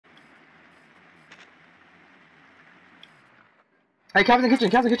Hey, Cav's in the kitchen,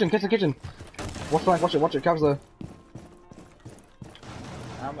 Cav's in the kitchen, Cav's in the kitchen. Watch flank, watch it, Cav's there.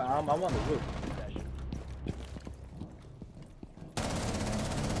 I'm on the roof.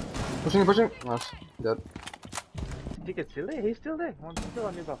 Pushing. Nice. Dead. Ticket's still there? He's still there. One's still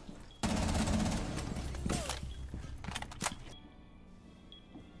on your buff.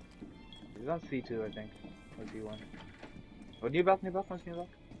 He's on C2, I think. Or C1. Oh, new buff, one's new buff.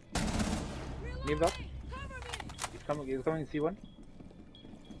 New buff. He's coming in C1. 15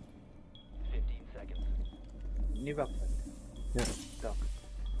 seconds. New buff. Yeah. Doc.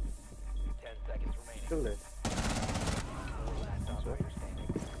 10 seconds remaining. Still there. Last operator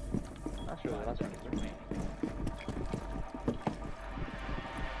standing. Not sure the last one is remaining.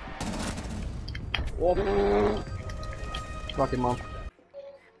 Oh. Fucking mom.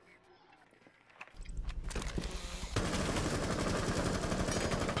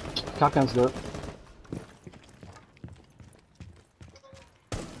 Shotgun's good.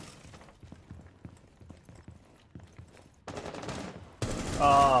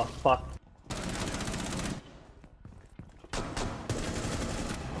 Oh, fuck.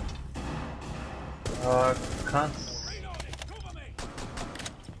 Can't.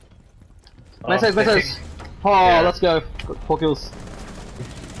 Nice. Oh, Yeah. let's go. Got 4 kills.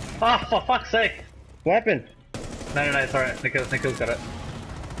 Ah, for fuck's sake! What happened? No, it's alright. Nikhil's got it.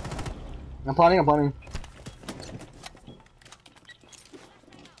 I'm planning.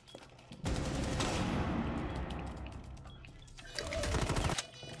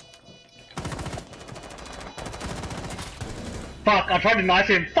 Fuck, I tried to knife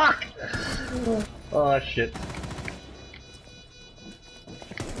him. Fuck! Oh, shit.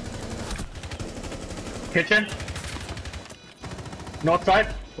 Kitchen. North side.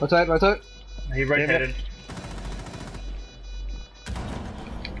 Right. He rotated.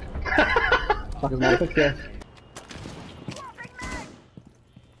 Fuck his mom. Okay.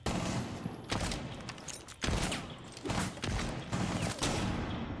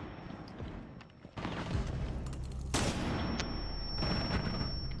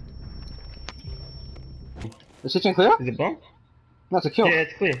 Is kitchen clear? Is it bomb? No, it's a kill. Yeah,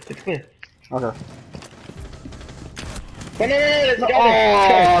 it's clear. Okay. Oh, no, let's go.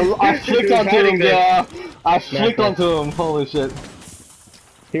 Oh, I He flicked was onto hiding him, there. yeah. I flicked man. onto him. Holy shit.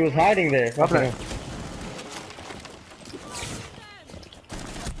 He was hiding there. Up there.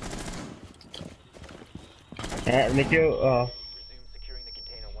 Nikhil, Resume securing the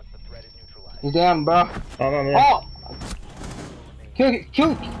container once the threat is neutralized. He's down, bro. oh no, man. Oh!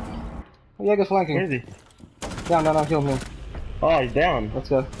 Kill! Oh, yeah, get Where flanking. is he? Down, kill him. Oh, he's down. Let's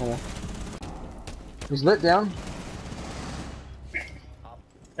go. Yeah. He's lit down.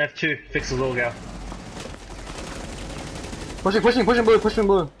 F2 fixes all go. Pushing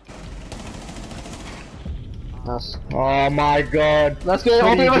blue. Nice. Oh my god. Let's go, What all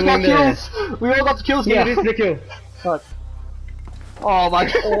are three you of us got doing there? kills! We all got the kills, Yeah, yeah. it is Nikhil. Fuck. Oh my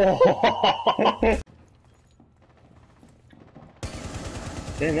god.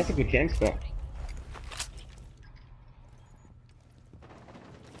 Damn, that's a good camp spot.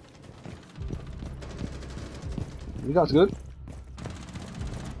 You guys good?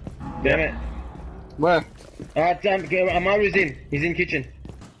 Damn it. Where? Amaru's in. He's in kitchen.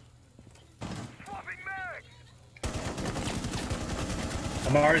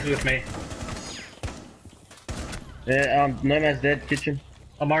 Amari's with me. Yeah, Nomad's dead. Kitchen.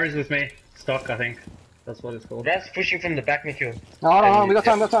 Amari's with me. Stock, I think. That's what it's called. That's pushing from the back, Nikhil. No, we got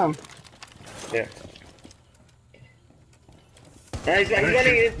time. Yeah. He's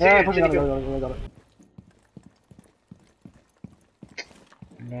running in. Yeah, pushing, got it.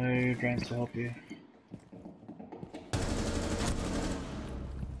 No drones to help you.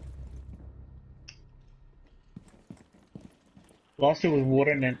 Last two was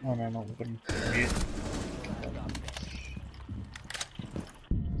water and then. Oh no, not water. Mute.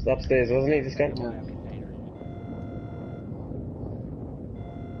 It's upstairs, wasn't he? This guy? Yeah.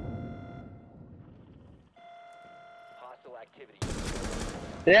 Hostile activity.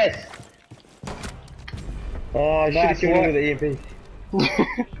 Yes! Oh, I should have Nice killed him work. with the EMP.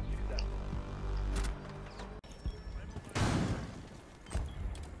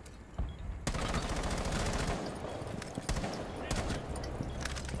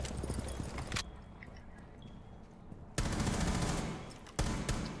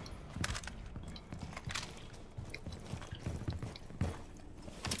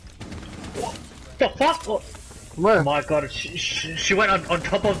 The fuck? Oh Where? my god, she went on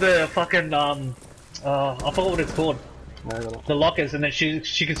top of the fucking I forgot what it's called. Yeah, I got it. The lockers, and then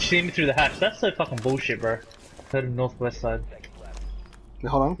she could see me through the hatch. That's so fucking bullshit, bro. Heard him northwest side. Yeah,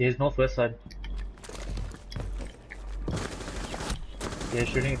 hold on. Yeah, he's northwest side. Yeah,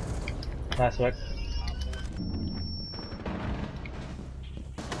 shooting. Nice work.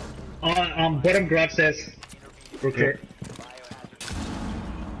 Bottom garage says. Recruit.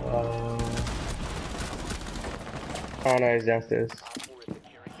 Oh no, he's downstairs.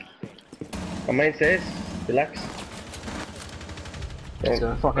 My main stairs. Relax. Let's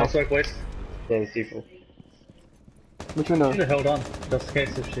go. Fuck Nice off. work, boys. There's C4. Which window? Should have held on, just in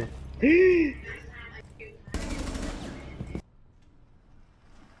case of shit.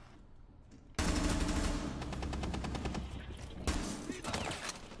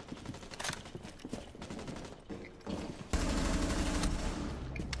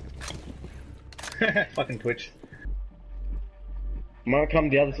 Fucking Twitch. Might come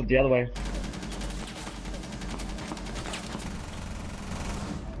the other way.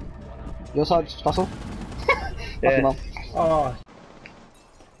 Your side, Russell. Yeah. Fucking hell. Oh,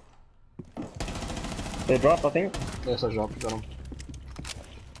 They drop, I think. Yeah, so job. Got him.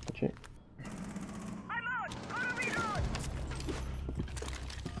 Okay.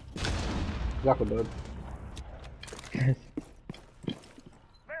 Jack would dead.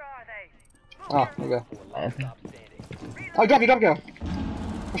 Ah, okay. Oh, drop you.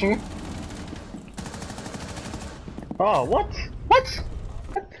 Pushing you. Oh, what? What?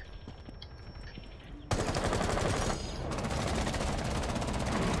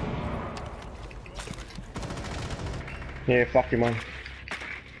 Yeah, fuck you, man.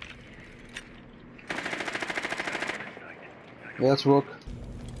 Yeah, that's Rook.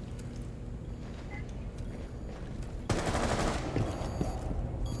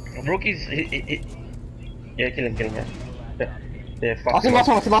 Rookie's. Yeah, kill him, yeah, fuck I think him.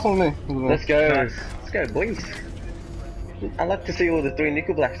 last one with me. Let's go. Let's go, boys. I like to see all the 3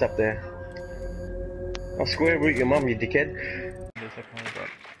 nickel blacks up there. I'll square root your mum, you dickhead.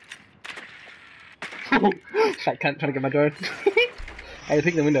 Fat cunt trying to get my drone. Hey,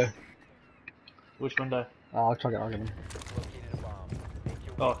 pick the window. which window? Oh, I'll try to get argument.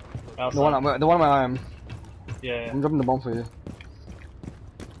 Oh, outside. The one on my arm. Yeah. I'm dropping the bomb for you.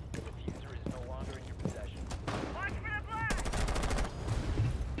 The diffuser is no longer in your possession.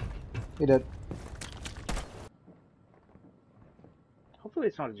 He dead. Hopefully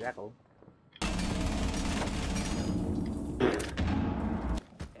it's not a jackal.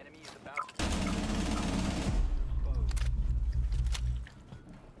 Enemy is about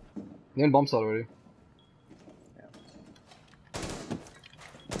You're in bomb site already.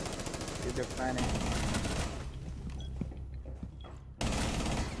 Dude, they're planning.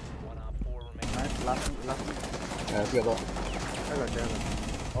 one op 4 remaining. Nice, last one. Yeah, let's get that. I got jackal.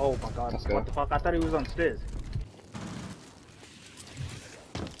 Oh my god, Let's go. what the fuck? I thought he was on stairs.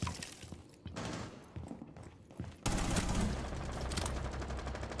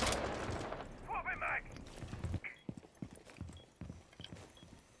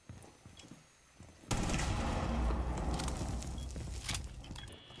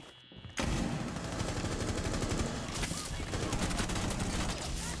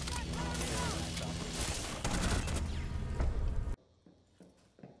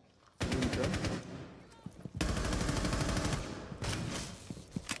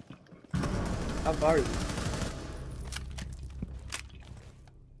 How far is it?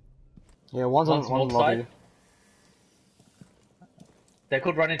 Yeah, one's One's on north lobby. side. They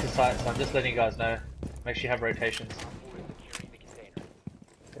could run into sight, so I'm just letting you guys know. Make sure you have rotations. Securing the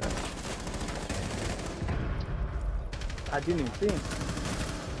container. I didn't even see him.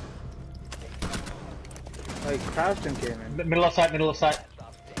 Like, crouched and came in. Middle of sight, middle of sight.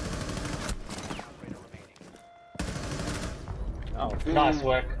 Stop standing. Operator remaining. Oh, Nice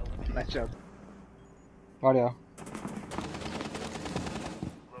work. nice job. Right here.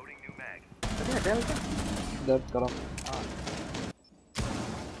 Yeah, damn it. Dead, got him.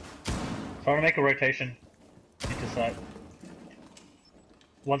 So I want to make a rotation into sight.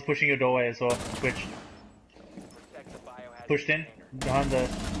 One's pushing your doorway as well. Switch. Protect the biohazard Pushed in. container. Behind the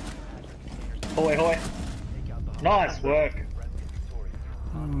Containers hallway, hallway. take out the Nice work. friendly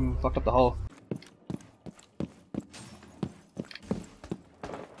victorious. Fucked up the hole.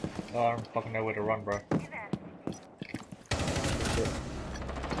 Oh, I don't fucking know where to run, bro.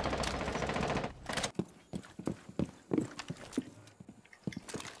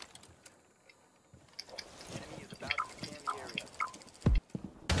 Enemy is about to scan the area.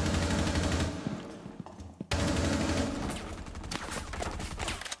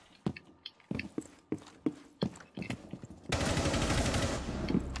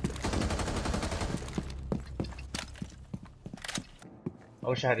 I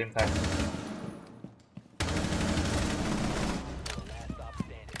wish I had impact. Last stop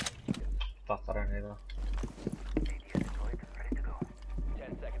standing. Fuck, I don't either.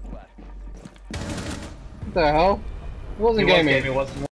 What the hell? It wasn't He was gaming. gaming, wasn't